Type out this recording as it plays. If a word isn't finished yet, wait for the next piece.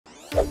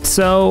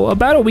So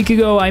about a week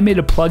ago, I made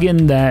a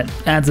plugin that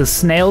adds a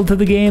snail to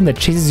the game that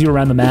chases you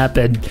around the map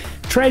and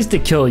tries to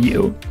kill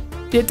you.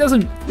 It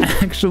doesn't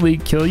actually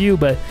kill you,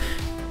 but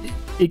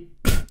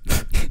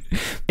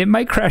it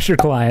might crash your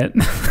client.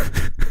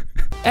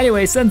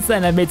 Anyway, since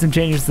then I've made some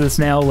changes to the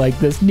snail, like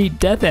this neat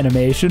death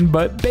animation,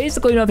 but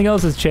basically nothing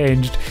else has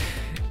changed.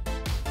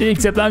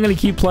 Except I'm gonna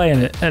keep playing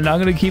it, and I'm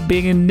gonna keep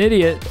being an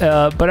idiot,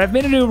 but I've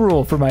made a new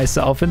rule for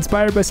myself,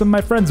 inspired by some of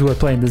my friends who are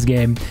playing this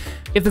game.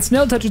 If the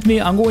snail touches me,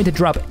 I'm going to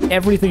drop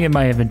everything in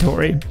my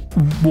inventory.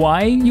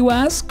 Why, you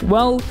ask?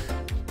 Well,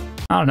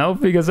 I don't know,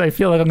 because I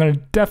feel like I'm gonna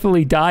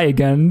definitely die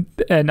again,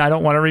 and I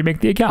don't want to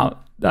remake the account.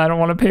 I don't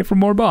want to pay for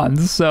more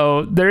bonds,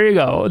 so there you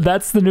go.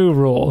 That's the new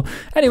rule.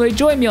 Anyway,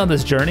 join me on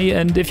this journey,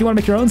 and if you want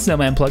to make your own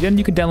Snailman plugin,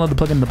 you can download the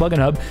plugin in the plugin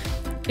hub.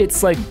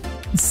 It's like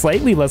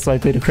slightly less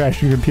likely to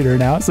crash your computer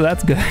now, so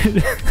that's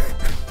good.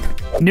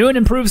 New and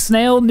improved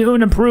snail, new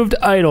and improved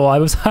idol. I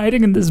was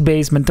hiding in this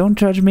basement. Don't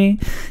judge me.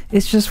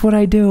 It's just what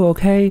I do,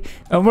 okay?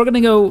 And we're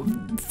gonna go,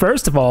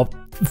 first of all,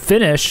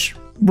 finish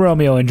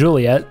Romeo and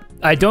Juliet.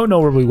 I don't know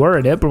where we were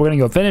in it, but we're gonna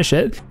go finish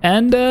it.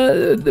 And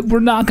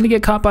we're not gonna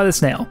get caught by the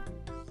snail.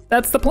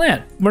 That's the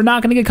plan. We're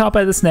not gonna get caught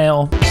by the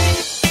snail.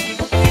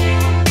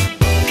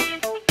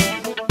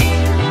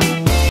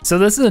 So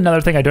this is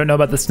another thing I don't know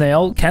about the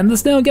snail. Can the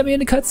snail get me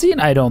into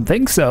cutscene? I don't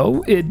think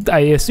so. I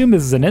assume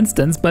this is an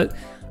instance, but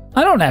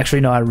I don't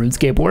actually know how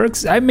RuneScape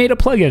works. I made a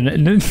plugin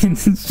and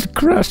it's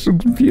crashed some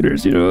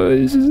computers, you know?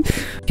 It's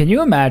just... Can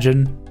you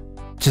imagine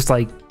just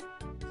like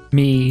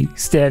me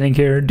standing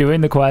here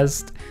doing the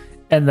quest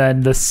and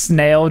then the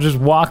snail just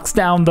walks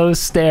down those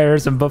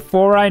stairs, and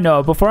before I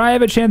know it, before I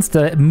have a chance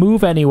to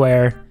move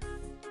anywhere,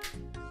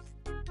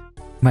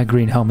 my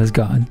green helm is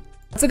gone.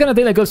 That's the kind of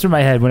thing that goes through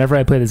my head whenever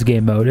I play this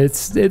game mode.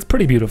 It's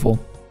pretty beautiful.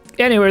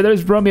 Anyway,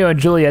 there's Romeo and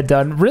Juliet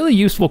done. Really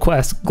useful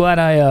quest. Glad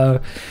I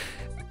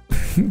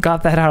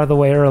got that out of the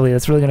way early.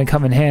 That's really gonna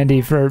come in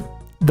handy for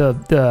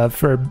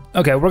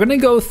okay, we're gonna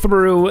go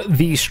through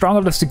the strong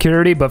of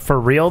security, but for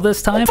real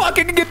this time.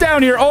 Fucking get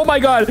down here! Oh my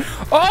god!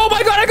 Oh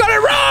my god! I got it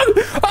wrong!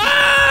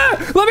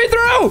 Ah! Let me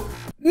through!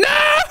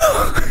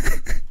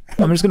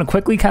 No! I'm just gonna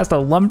quickly cast a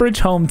Lumbridge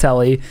home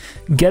telly,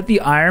 get the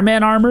Iron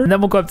Man armor, and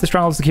then we'll go up to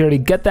strong of security,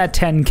 get that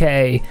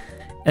 10k,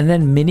 and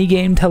then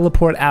minigame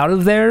teleport out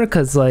of there,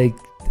 because like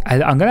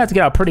I'm gonna have to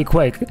get out pretty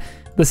quick.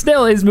 The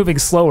snail is moving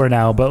slower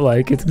now, but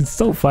like it can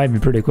still find me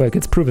pretty quick.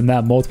 It's proven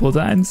that multiple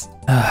times.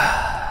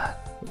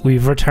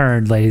 We've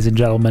returned, ladies and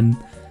gentlemen,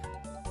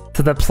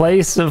 to the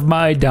place of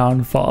my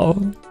downfall,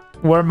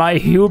 where my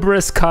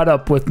hubris caught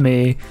up with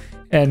me,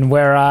 and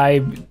where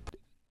I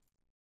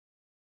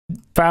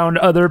found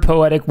other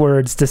poetic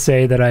words to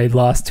say that I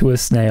lost to a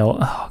snail.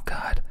 Oh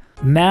god.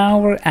 Now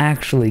we're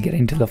actually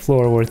getting to the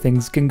floor where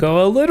things can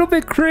go a little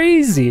bit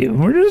crazy.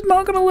 We're just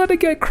not gonna let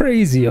it get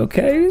crazy,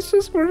 okay?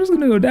 We're just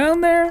gonna go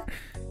down there.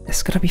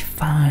 It's gonna be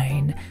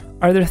fine.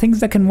 Are there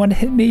things that can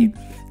one-hit me?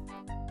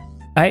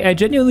 I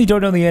genuinely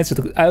don't know the answer.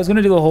 I was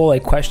gonna do the whole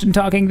like question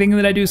talking thing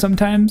that I do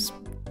sometimes.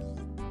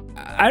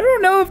 I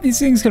don't know if these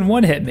things can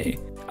one-hit me.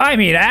 I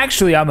mean,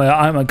 actually, I'm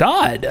a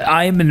god.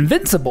 I'm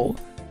invincible.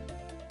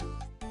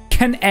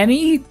 Can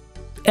any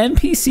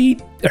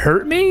NPC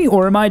hurt me,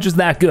 or am I just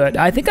that good?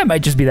 I think I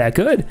might just be that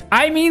good.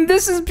 I mean,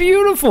 this is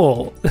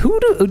beautiful.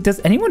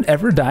 Does anyone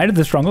ever die to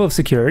the struggle of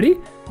security?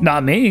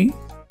 Not me.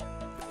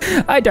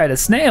 I died of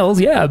snails,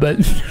 yeah, but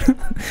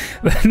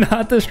but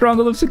not the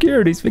struggle of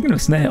security. Speaking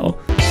of snail.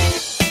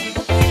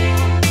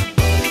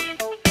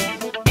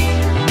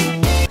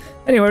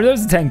 Anyway,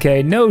 there's the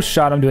 10k. No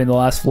shot I'm doing the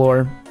last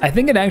floor. I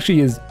think it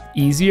actually is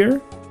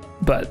easier,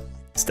 but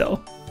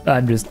still,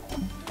 I'm just...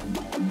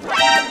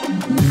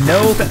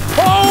 No,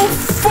 oh,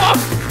 fuck!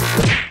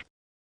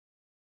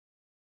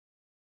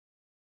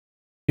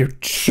 You're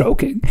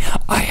joking.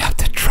 I have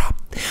to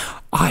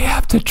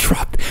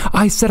drop.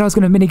 I said I was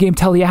gonna minigame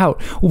telly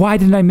out. Why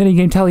didn't I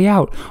minigame telly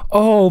out?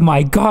 Oh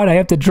my god, I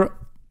have to drop.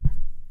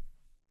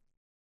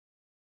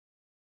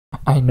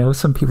 I know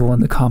some people in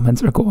the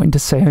comments are going to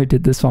say I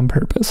did this on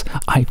purpose.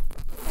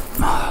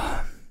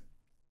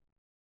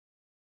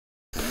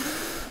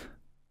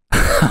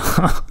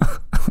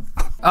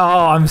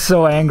 Oh, I'm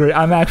so angry.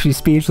 I'm actually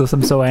speechless.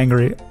 I'm so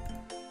angry.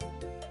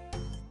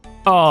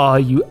 Oh,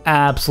 you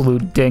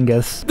absolute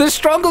dingus. The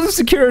struggle of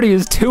security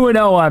is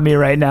 2-0 on me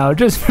right now,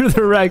 just for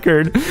the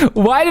record.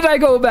 Why did I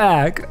go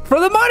back? For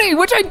the money,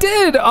 which I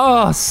did.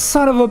 Oh,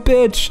 son of a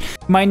bitch.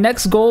 My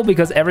next goal,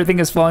 because everything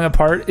is falling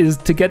apart, is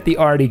to get the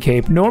Artie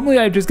cape. Normally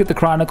I just get the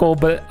Chronicle,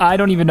 but I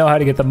don't even know how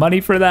to get the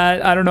money for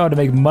that. I don't know how to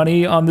make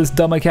money on this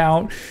dumb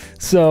account.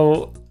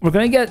 So we're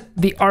gonna get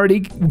the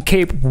Artie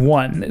Cape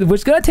 1, which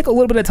is gonna take a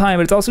little bit of time,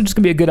 but it's also just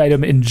gonna be a good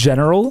item in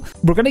general.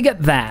 We're gonna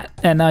get that,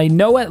 and I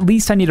know at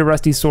least I need a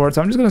rusty sword,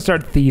 so I'm just gonna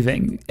start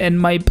thieving. And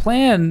my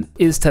plan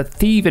is to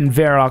thieve in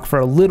Varrock for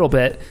a little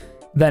bit,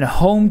 then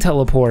home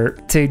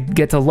teleport to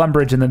get to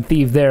Lumbridge and then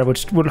thieve there,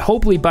 which would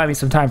hopefully buy me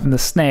some time from the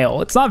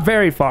snail. It's not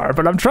very far,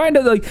 but I'm trying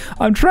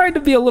to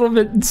be a little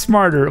bit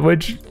smarter,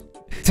 which,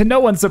 to no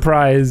one's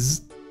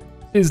surprise,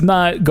 is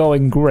not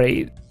going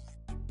great.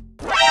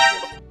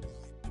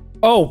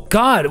 Oh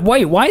God,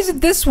 wait, why is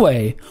it this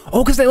way?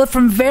 Oh, because they left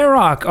from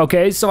Varrock.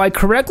 Okay, so I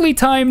correctly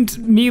timed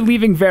me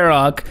leaving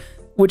Varrock,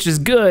 which is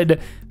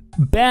good.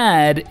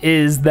 Bad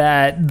is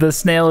that the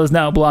snail is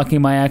now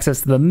blocking my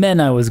access to the men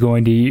I was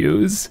going to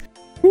use.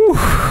 Whew.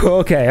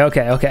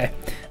 Okay.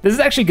 This is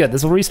actually good.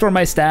 This will restore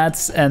my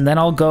stats, and then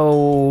I'll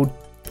go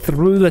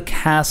through the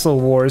Castle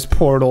Wars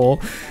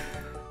portal.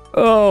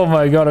 Oh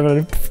my God, I'm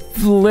gonna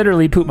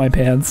literally poop my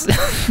pants.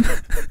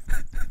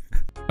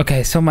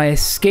 Okay, so my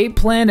escape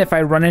plan if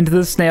I run into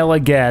the snail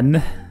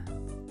again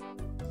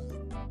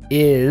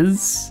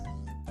is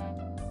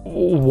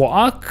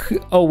walk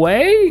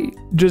away.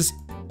 Just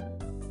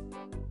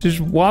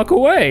walk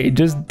away.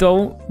 Just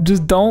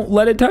don't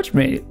let it touch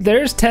me.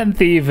 There's 10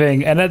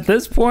 thieving, and at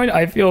this point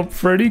I feel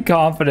pretty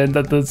confident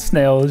that the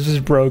snail is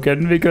just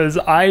broken because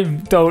I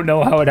don't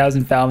know how it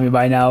hasn't found me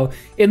by now.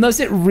 Unless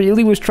it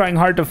really was trying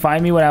hard to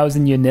find me when I was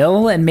in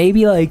Unil, and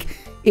maybe like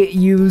it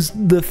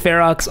used the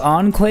Ferox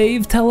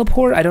Enclave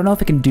teleport. I don't know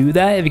if it can do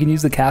that, if it can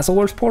use the Castle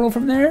Wars portal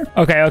from there.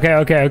 Okay.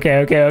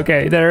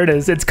 There it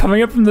is. It's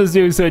coming up from the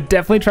zoo, so it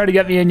definitely tried to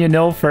get me in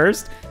Unil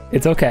first.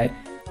 It's okay.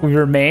 We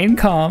remain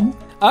calm.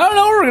 I don't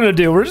know what we're gonna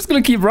do. We're just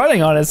gonna keep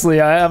running,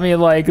 honestly. I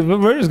mean, like,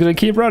 we're just gonna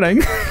keep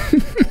running.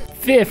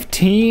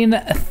 15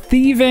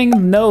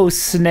 thieving, no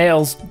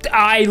snails.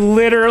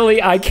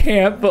 I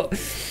can't, but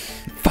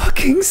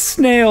fucking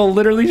snail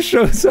literally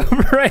shows up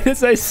right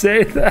as I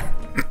say that.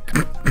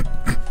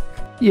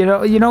 You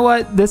know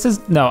what? This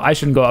is, no, I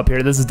shouldn't go up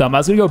here. This is dumb. I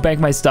was gonna go bank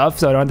my stuff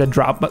so I don't have to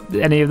drop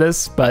any of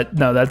this, but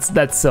no,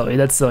 that's silly.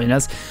 That's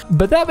silliness.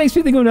 But that makes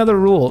me think of another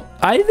rule.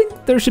 I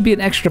think there should be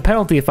an extra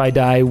penalty if I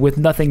die with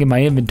nothing in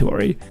my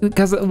inventory.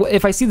 Because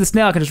if I see the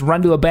snail, I can just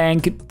run to a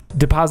bank,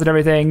 deposit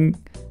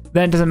everything,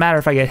 then it doesn't matter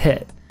if I get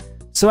hit.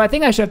 So I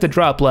think I should have to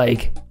drop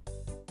like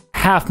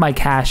half my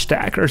cash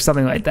stack or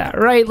something like that,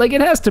 right? Like, it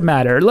has to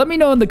matter. Let me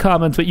know in the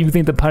comments what you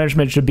think the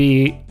punishment should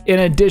be in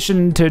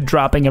addition to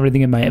dropping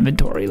everything in my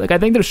inventory. Like, I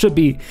think there should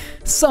be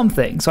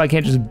something so I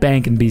can't just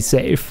bank and be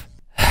safe.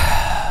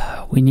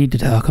 We need to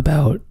talk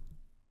about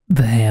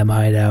the ham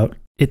hideout.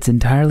 It's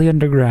entirely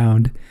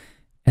underground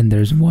and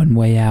there's one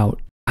way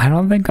out. I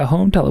don't think a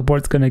home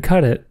teleport's gonna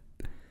cut it.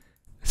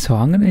 So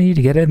I'm gonna need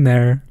to get in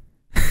there.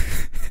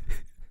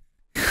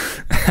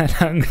 And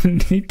I'm gonna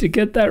need to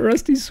get that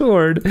rusty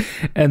sword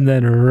and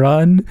then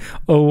run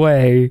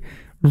away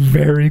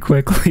very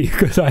quickly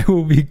because I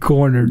will be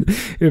cornered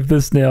if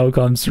the snail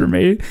comes for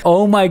me.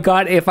 Oh my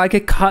God, if I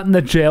get caught in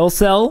the jail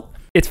cell,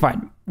 it's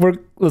fine.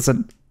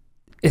 Listen,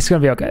 it's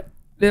gonna be okay.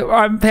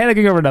 I'm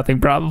panicking over nothing,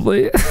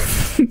 probably.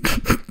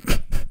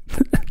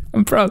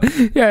 I'm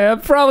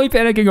probably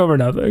panicking over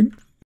nothing.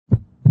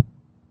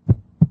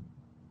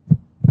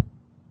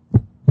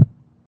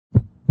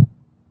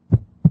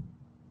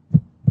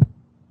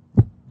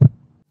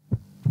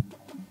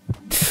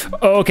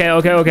 Okay.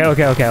 We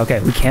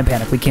can't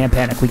panic.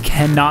 We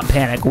cannot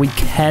panic. We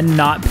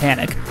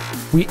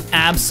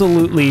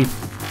absolutely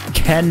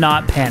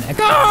cannot panic.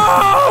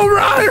 Oh,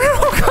 run!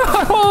 Oh,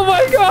 God! Oh,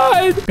 my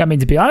God! I mean,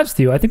 to be honest with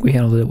you, I think we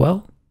handled it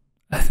well.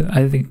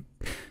 I think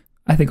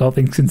all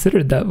things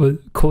considered, that was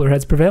cooler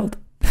heads prevailed.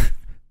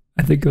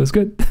 I think it was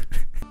good.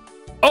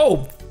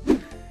 Oh!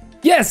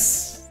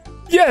 Yes!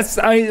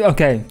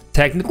 Okay.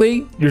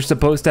 Technically, you're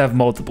supposed to have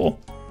multiple.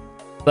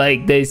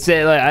 Like they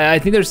say, like I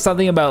think there's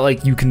something about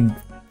like you can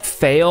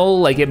fail,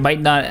 like it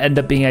might not end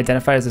up being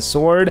identified as a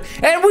sword.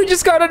 And we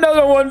just got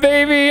another one,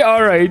 baby.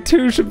 All right,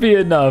 2 should be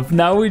enough.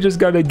 Now we just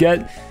got to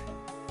get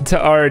to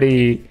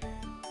Artie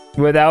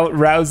without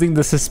rousing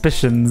the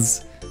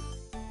suspicions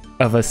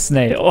of a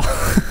snail.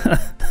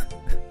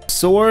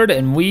 Sword,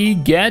 and we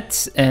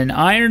get an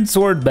iron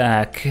sword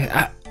back.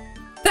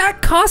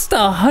 That cost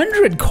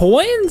 100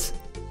 coins?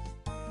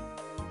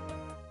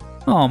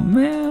 Oh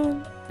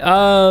man.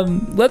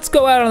 Let's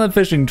go out on the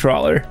fishing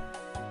trawler.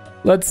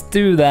 Let's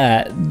do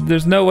that.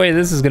 There's no way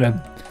this is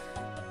gonna...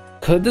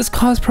 Could this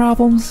cause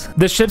problems?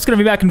 The ship's gonna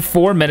be back in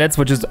 4 minutes,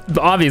 which is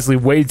obviously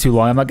way too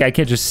long. I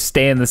can't just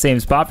stay in the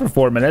same spot for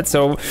 4 minutes,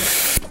 so...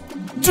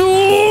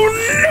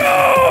 Oh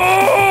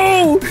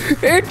no!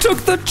 It took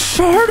the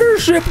charter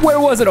ship. Where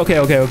was it? Okay.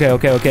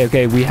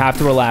 We have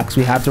to relax.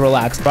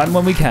 Run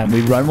when we can.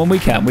 We run when we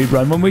can. Come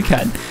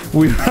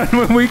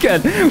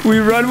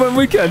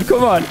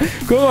on.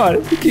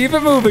 Keep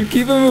it moving.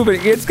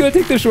 It's gonna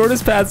take the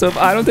shortest path, so if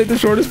I don't take the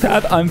shortest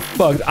path, I'm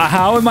fucked.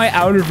 How am I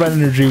out of red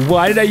energy?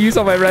 Why did I use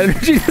all my red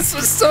energy? This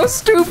was so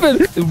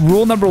stupid.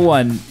 Rule number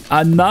 1.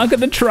 I'm not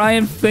gonna try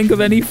and think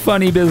of any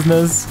funny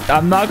business.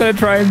 I'm not gonna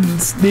try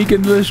and sneak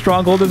into the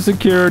stronghold of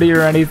security or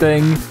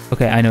anything.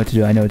 Okay, I know what to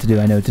do. I'm gonna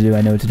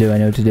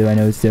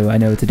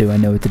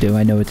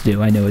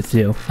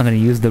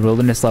use the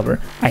wilderness lever.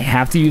 I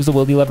have to use the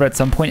wildy lever at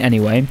some point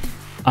anyway.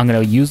 I'm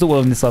gonna use the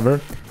wilderness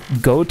lever,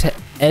 go to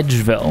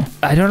Edgeville.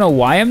 I don't know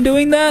why I'm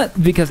doing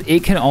that, because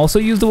it can also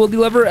use the wildy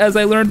lever, as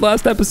I learned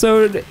last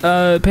episode,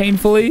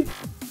 painfully.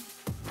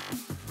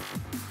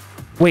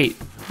 Wait,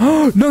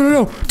 No, no,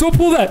 no, don't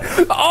pull that.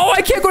 Oh,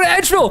 I can't go to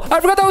Edgeville. I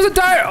forgot that was a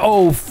dire.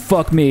 Oh,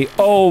 fuck me.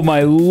 Oh,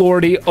 my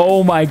lordy.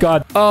 Oh, my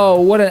God. Oh,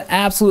 what an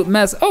absolute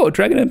mess. Oh,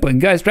 Dragon Impling.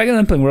 Guys, Dragon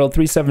Impling World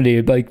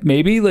 370, like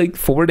maybe like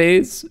 4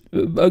 days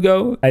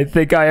ago. I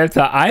think I have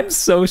to. I'm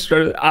so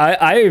stressed.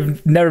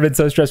 I've never been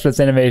so stressed for this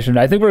animation.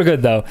 I think we're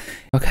good, though.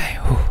 Okay.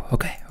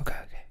 Okay.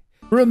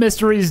 Room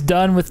Mystery's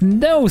done with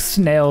no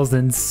snails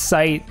in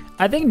sight.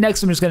 I think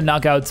next I'm just gonna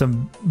knock out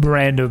some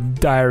random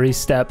diary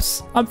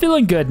steps. I'm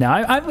feeling good now.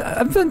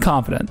 I'm feeling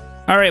confident.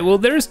 All right, well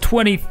there's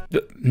 2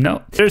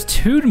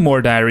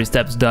 more diary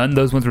steps done.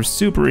 Those ones were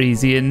super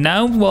easy. And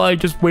now while I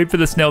just wait for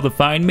the snail to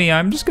find me,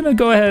 I'm just gonna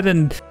go ahead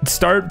and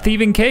start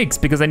thieving cakes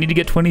because I need to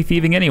get 20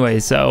 thieving anyway.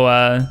 So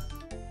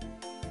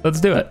let's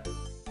do it.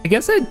 I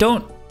guess I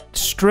don't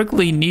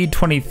strictly need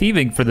 20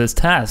 thieving for this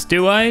task,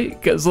 do I?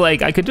 Because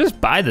like I could just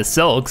buy the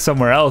silk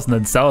somewhere else and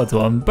then sell it to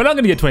him, but I'm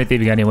gonna get 20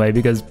 thieving anyway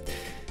because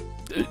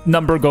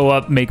number go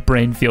up, make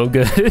brain feel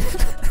good.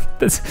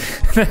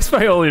 that's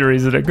my only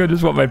reason. I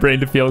just want my brain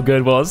to feel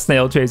good while a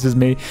snail chases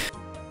me.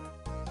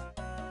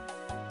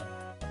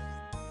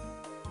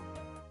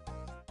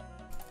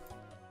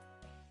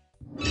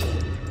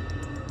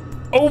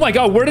 Oh my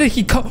God, where did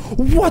he come?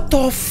 What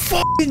the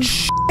fucking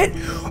shit?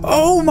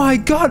 Oh my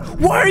God,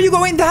 why are you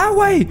going that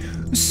way?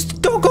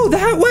 Don't go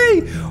that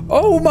way.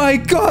 Oh my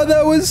God,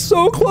 that was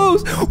so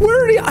close.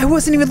 Where did he? I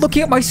wasn't even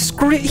looking at my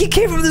screen. He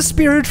came from the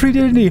spirit tree,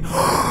 didn't he?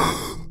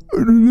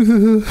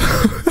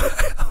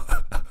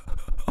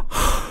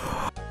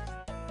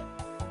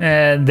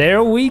 And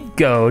there we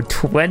go,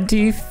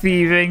 20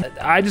 thieving.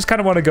 I just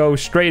kind of want to go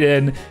straight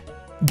in,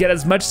 get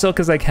as much silk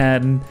as I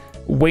can,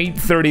 wait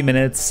 30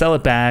 minutes, sell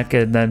it back,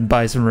 and then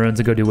buy some runes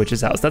and go do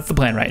Witch's House. That's the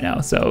plan right now.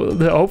 So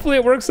hopefully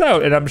it works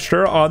out. And I'm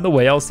sure on the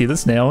way I'll see the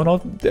snail and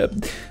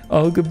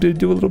I'll go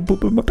do a little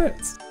poop in my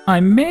pants. I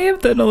may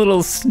have done a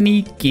little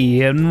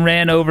sneaky and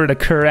ran over to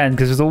Karen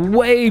because there's a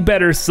way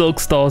better silk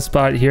stall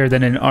spot here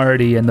than in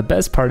Artie. And the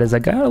best part is I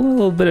got a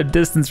little bit of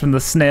distance from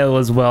the snail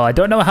as well. I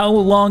don't know how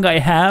long I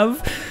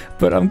have,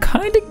 but I'm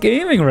kind of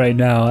gaming right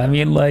now. I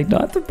mean, like,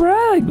 not to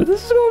brag, but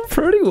this is going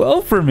pretty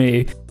well for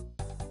me.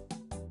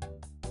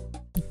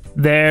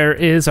 There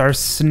is our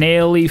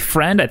snaily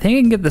friend. I think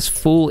I can get this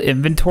full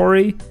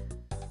inventory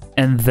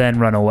and then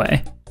run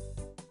away.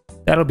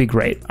 That'll be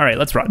great. All right,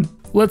 let's run.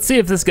 Let's see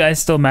if this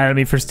guy's still mad at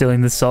me for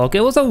stealing the sulk.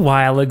 It was a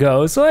while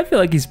ago, so I feel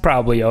like he's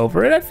probably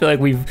over it. I feel like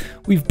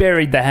we've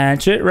buried the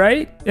hatchet,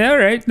 right? Yeah, all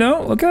right.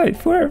 No, okay,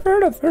 fair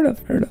enough.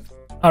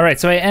 All right,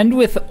 so I end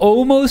with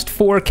almost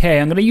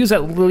 4K. I'm gonna use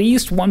at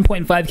least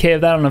 1.5K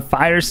of that on a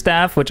fire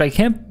staff, which I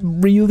can't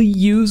really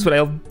use, but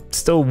I'll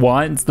still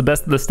want. It's the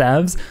best of the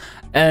staves.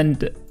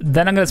 And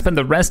then I'm gonna spend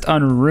the rest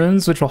on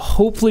runes, which will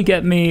hopefully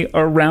get me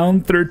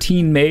around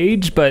 13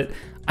 mage, but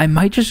I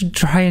might just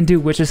try and do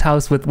Witch's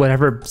House with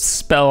whatever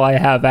spell I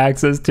have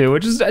access to,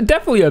 which is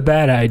definitely a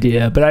bad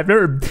idea, but I've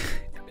never...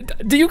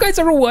 Do you guys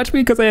ever watch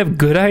me because I have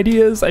good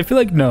ideas? I feel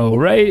like no,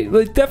 right?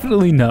 Like,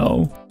 definitely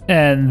no.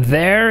 And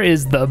there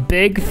is the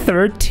big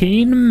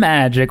 13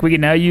 magic. We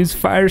can now use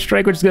Fire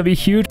Strike, which is gonna be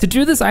huge. To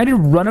do this, I had to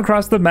run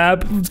across the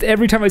map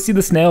every time I see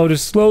the snail,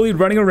 just slowly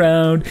running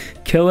around,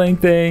 killing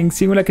things,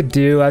 seeing what I could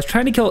do. I was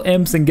trying to kill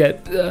imps and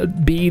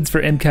get beads for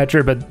imp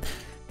catcher, but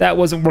that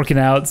wasn't working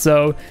out.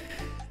 So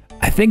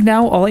I think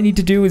now all I need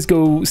to do is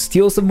go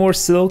steal some more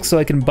silk so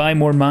I can buy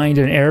more mind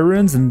and air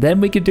runes, and then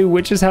we can do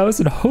Witch's House,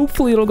 and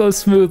hopefully it'll go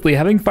smoothly.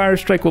 Having Fire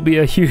Strike will be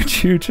a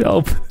huge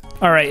help.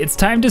 All right, it's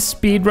time to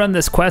speedrun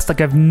this quest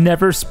like I've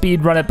never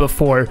speedrun it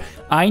before.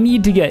 I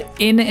need to get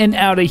in and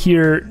out of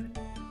here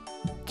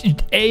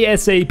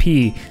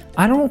ASAP.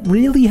 I don't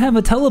really have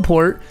a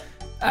teleport.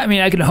 I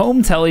mean, I can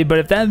home telly, but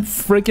if that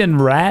freaking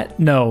rat,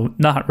 no,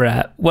 not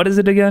rat. What is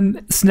it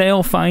again?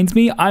 Snail finds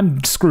me,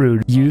 I'm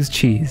screwed. Use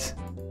cheese.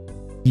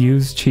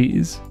 Use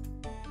cheese.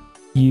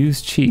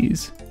 Use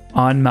cheese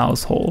on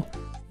mouse hole.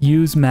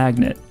 Use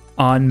magnet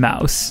on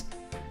mouse.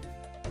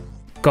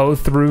 Go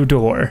through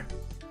door.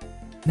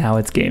 Now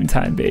it's game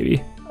time,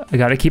 baby. I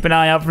gotta keep an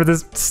eye out for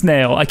this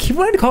snail. I keep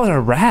wanting to call it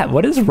a rat.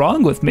 What is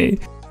wrong with me?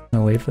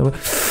 No, wait for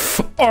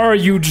the... Are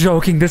you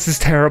joking? This is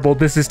terrible.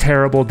 This is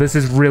terrible. This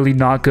is really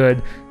not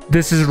good.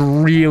 This is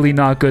really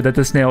not good that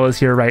the snail is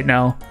here right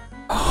now.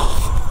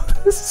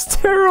 This is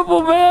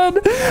terrible, man.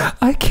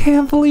 I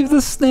can't believe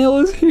the snail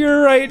is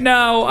here right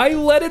now. I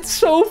let it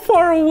so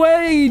far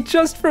away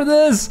just for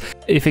this.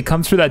 If it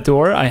comes through that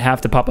door, I have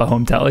to pop a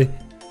home telly.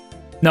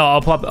 No,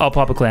 I'll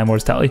pop a Clan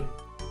Wars telly.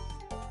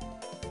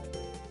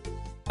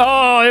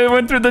 Oh, it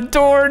went through the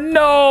door.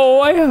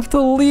 No, I have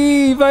to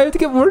leave. I have to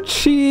get more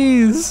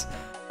cheese.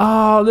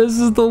 Oh, this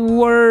is the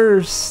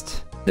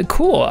worst.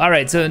 Cool. All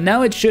right, so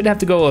now it should have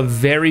to go a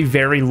very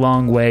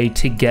long way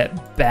to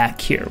get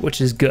back here,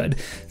 which is good.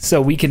 So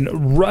we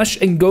can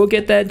rush and go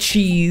get that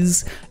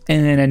cheese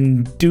and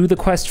then do the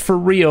quest for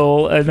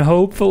real, and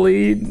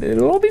hopefully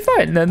it'll all be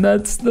fine. And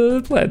that's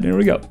the plan. Here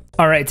we go.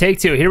 All right, take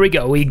two. Here we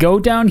go. We go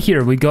down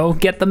here. We go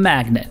get the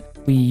magnet.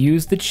 We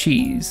use the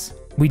cheese.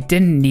 We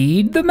didn't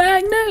need the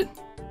magnet?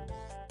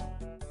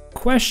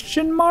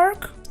 Question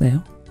mark?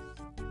 Snail?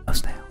 No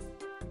snail.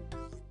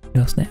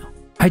 No snail.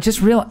 I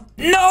just realized,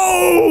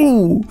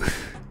 no!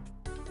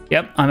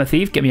 Yep, I'm a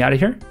thief, get me out of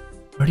here.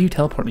 Where do you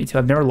teleport me to?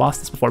 I've never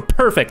lost this before.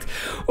 Perfect.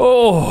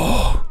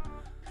 Oh.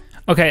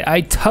 Okay,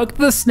 I tucked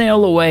the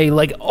snail away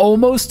like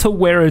almost to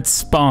where it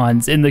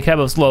spawns in the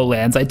Kebos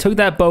Lowlands. I took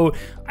that boat,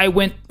 I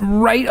went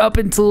right up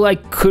until I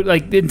could,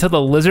 like into the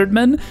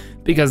lizardmen,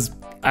 because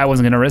I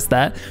wasn't gonna risk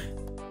that.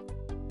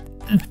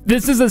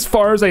 This is as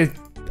far as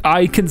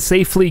I can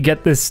safely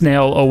get this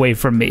snail away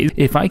from me.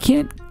 If I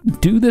can't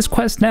do this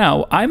quest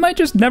now, I might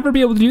just never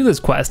be able to do this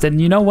quest.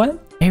 And you know what?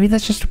 Maybe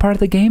that's just a part of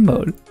the game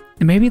mode.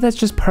 Maybe that's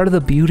just part of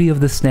the beauty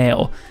of the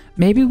snail.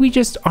 Maybe we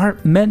just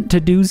aren't meant to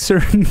do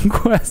certain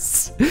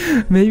quests.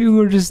 Maybe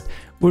we're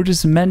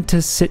just meant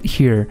to sit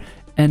here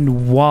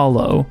and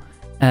wallow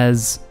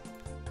as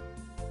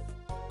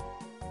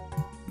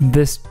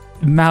this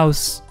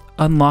mouse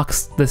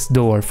unlocks this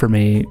door for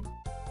me.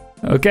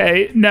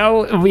 Okay,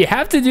 now we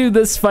have to do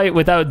this fight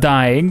without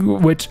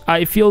dying, which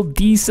I feel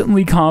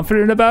decently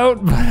confident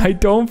about, but I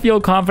don't feel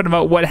confident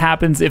about what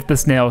happens if the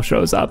snail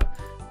shows up.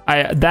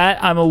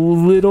 That I'm a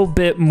little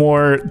bit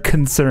more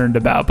concerned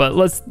about, but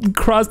let's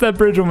cross that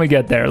bridge when we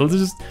get there. Let's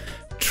just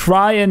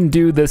try and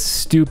do this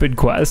stupid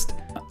quest.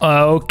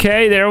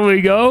 Okay, there we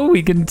go.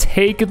 We can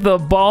take the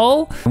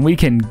ball and we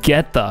can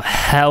get the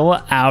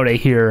hell out of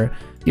here.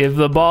 Give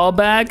the ball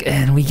back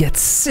and we get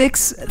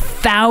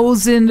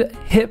 6,000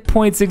 hit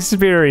points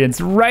experience,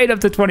 right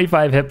up to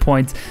 25 hit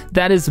points.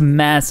 That is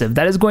massive.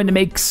 That is going to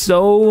make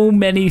so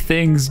many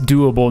things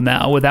doable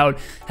now without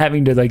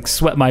having to like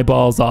sweat my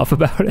balls off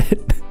about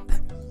it.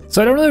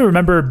 So I don't really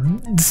remember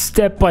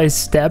step by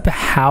step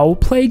how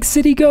Plague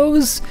City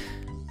goes,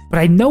 but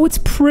I know it's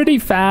pretty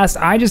fast.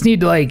 I just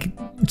need to like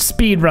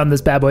speed run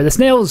this bad boy. The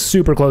snail is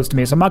super close to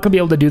me, so I'm not gonna be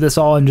able to do this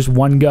all in just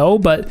one go,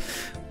 but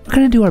we're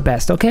gonna do our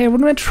best, okay? We're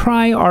gonna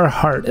try our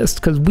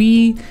hardest because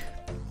we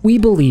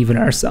believe in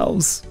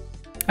ourselves.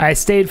 I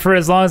stayed for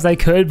as long as I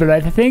could, but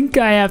I think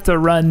I have to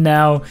run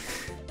now.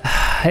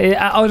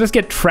 I'll just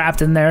get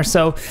trapped in there,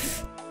 so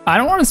I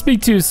don't want to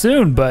speak too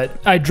soon, but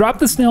I dropped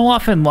the snail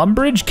off in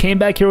Lumbridge, came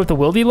back here with the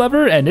wildy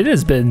lever, and it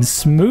has been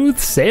smooth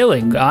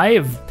sailing. I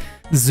have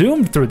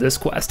zoomed through this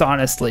quest,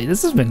 honestly.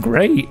 This has been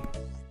great.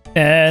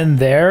 And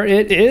there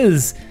it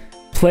is.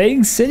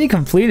 Plague City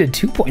completed,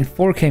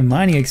 2.4k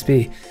mining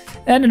XP.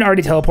 And an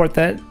already teleport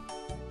that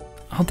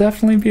I'll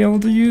definitely be able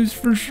to use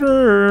for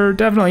sure.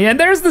 Definitely. And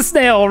there's the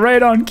snail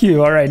right on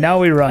cue. All right, now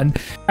we run.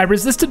 I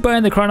resisted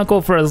buying the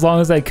Chronicle for as long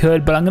as I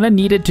could, but I'm going to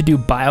need it to do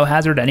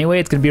Biohazard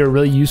anyway. It's going to be a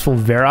really useful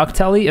Varrock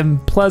telly.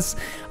 And plus,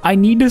 I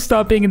need to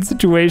stop being in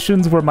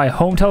situations where my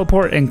home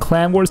teleport and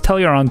Clan Wars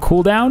telly are on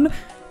cooldown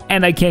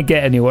and I can't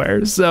get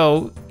anywhere.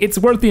 So it's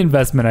worth the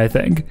investment, I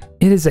think.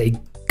 It is a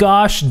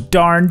gosh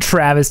darn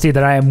travesty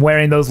that I am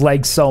wearing those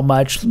legs so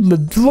much.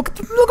 Look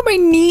at my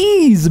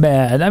knees,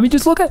 man. I mean,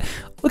 just look at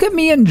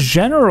me in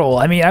general.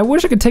 I mean, I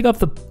wish I could take off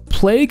the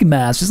plague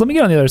mask. Just let me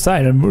get on the other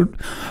side and we're...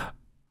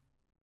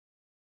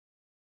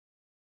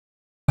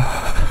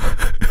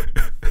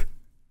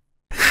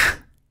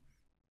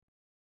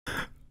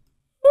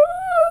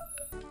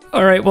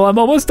 All right, well, I'm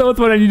almost done with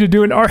what I need to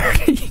do in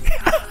Artie.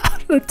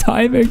 The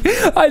timing,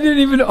 I didn't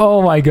even,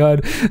 oh my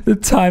god. The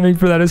timing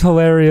for that is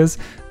hilarious.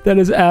 That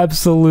is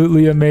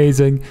absolutely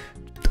amazing.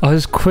 I'll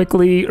just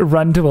quickly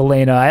run to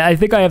Elena. I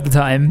think I have the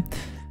time.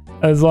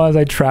 As long as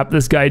I trap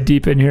this guy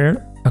deep in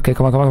here. Okay,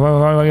 come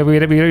on. We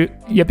get it.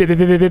 Yep. We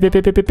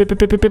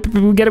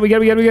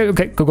get it.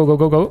 Okay,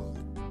 go.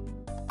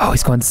 Oh,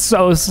 he's going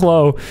so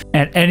slow.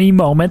 At any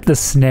moment, the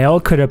snail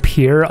could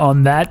appear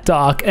on that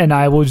dock and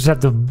I will just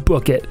have to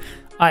book it.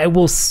 I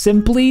will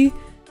simply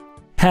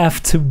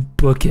have to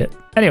book it.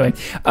 Anyway,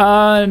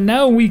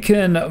 now we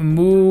can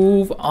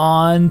move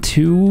on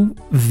to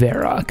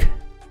Varrock.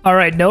 All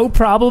right, no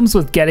problems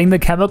with getting the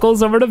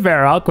chemicals over to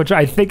Varrock, which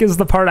I think is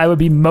the part I would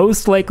be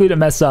most likely to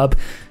mess up.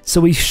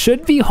 So we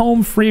should be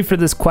home free for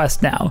this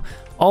quest now.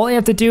 All I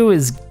have to do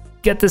is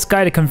get this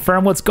guy to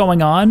confirm what's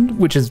going on,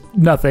 which is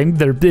nothing.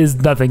 There is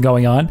nothing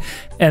going on.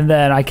 And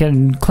then I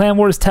can Clan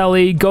Wars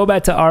telly, go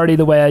back to Artie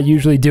the way I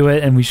usually do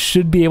it, and we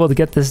should be able to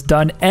get this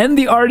done and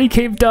the Artie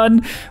cave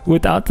done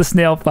without the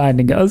snail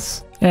finding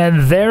us.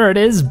 And there it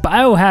is,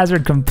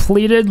 Biohazard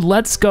completed.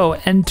 Let's go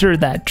enter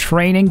that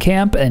training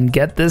camp and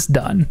get this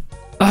done.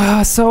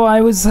 So I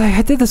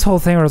did this whole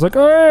thing where I was like,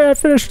 oh, I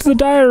finished the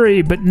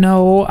diary, but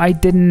no, I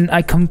didn't.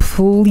 I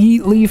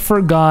completely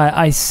forgot.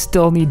 I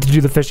still need to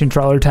do the fishing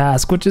trawler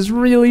task, which is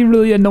really,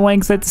 really annoying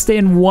because I have to stay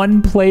in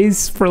one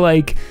place for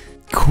like,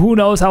 who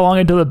knows how long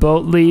until the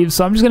boat leaves.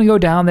 So I'm just gonna go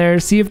down there,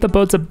 see if the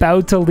boat's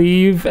about to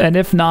leave, and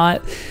if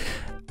not,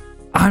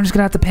 I'm just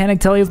gonna have to panic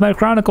tell you with my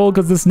Chronicle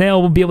because the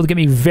snail will be able to get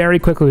me very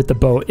quickly with the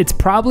boat. It's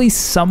probably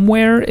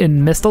somewhere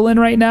in Mistalin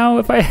right now,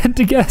 if I had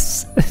to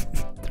guess.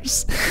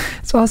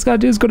 So all I gotta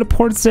do is go to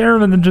Port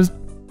Sarum and then just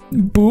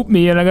boop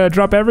me and I gotta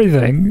drop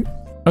everything.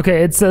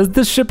 Okay, it says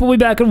the ship will be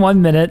back in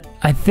 1 minute.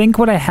 I think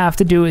what I have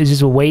to do is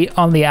just wait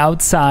on the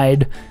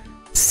outside,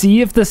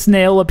 see if the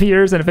snail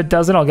appears, and if it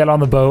doesn't, I'll get on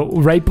the boat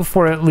right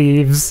before it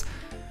leaves.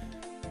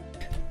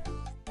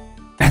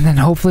 And then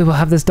hopefully we'll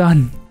have this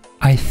done.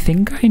 I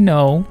think I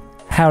know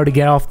how to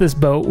get off this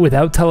boat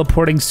without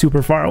teleporting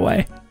super far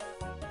away.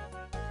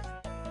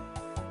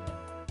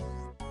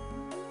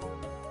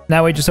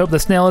 Now we just hope the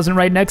snail isn't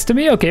right next to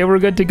me. Okay, we're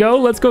good to go.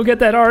 Let's go get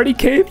that arty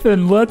cape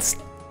and let's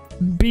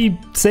be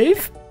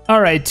safe. All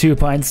right, Two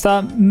Pine,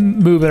 stop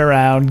moving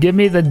around. Give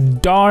me the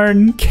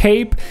darn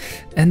cape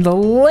and the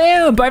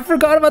lamp. I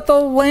forgot about the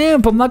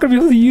lamp. I'm not gonna be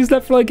able to use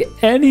that for like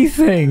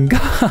anything.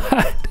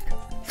 God.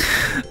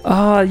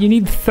 Oh, you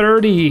need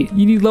 30.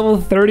 You need level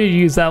 30 to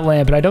use that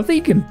lamp, and I don't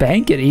think you can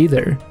bank it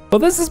either. Well,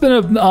 this has been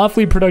an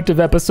awfully productive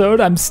episode.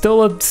 I'm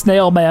still a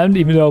snail man,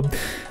 even though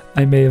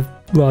I may have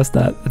lost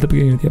that at the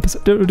beginning of the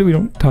episode. We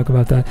don't talk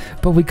about that.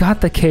 But we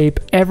got the cape.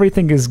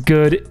 Everything is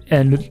good,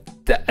 and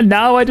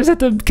now I just have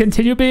to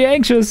continue being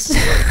anxious.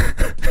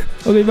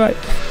 Okay, bye.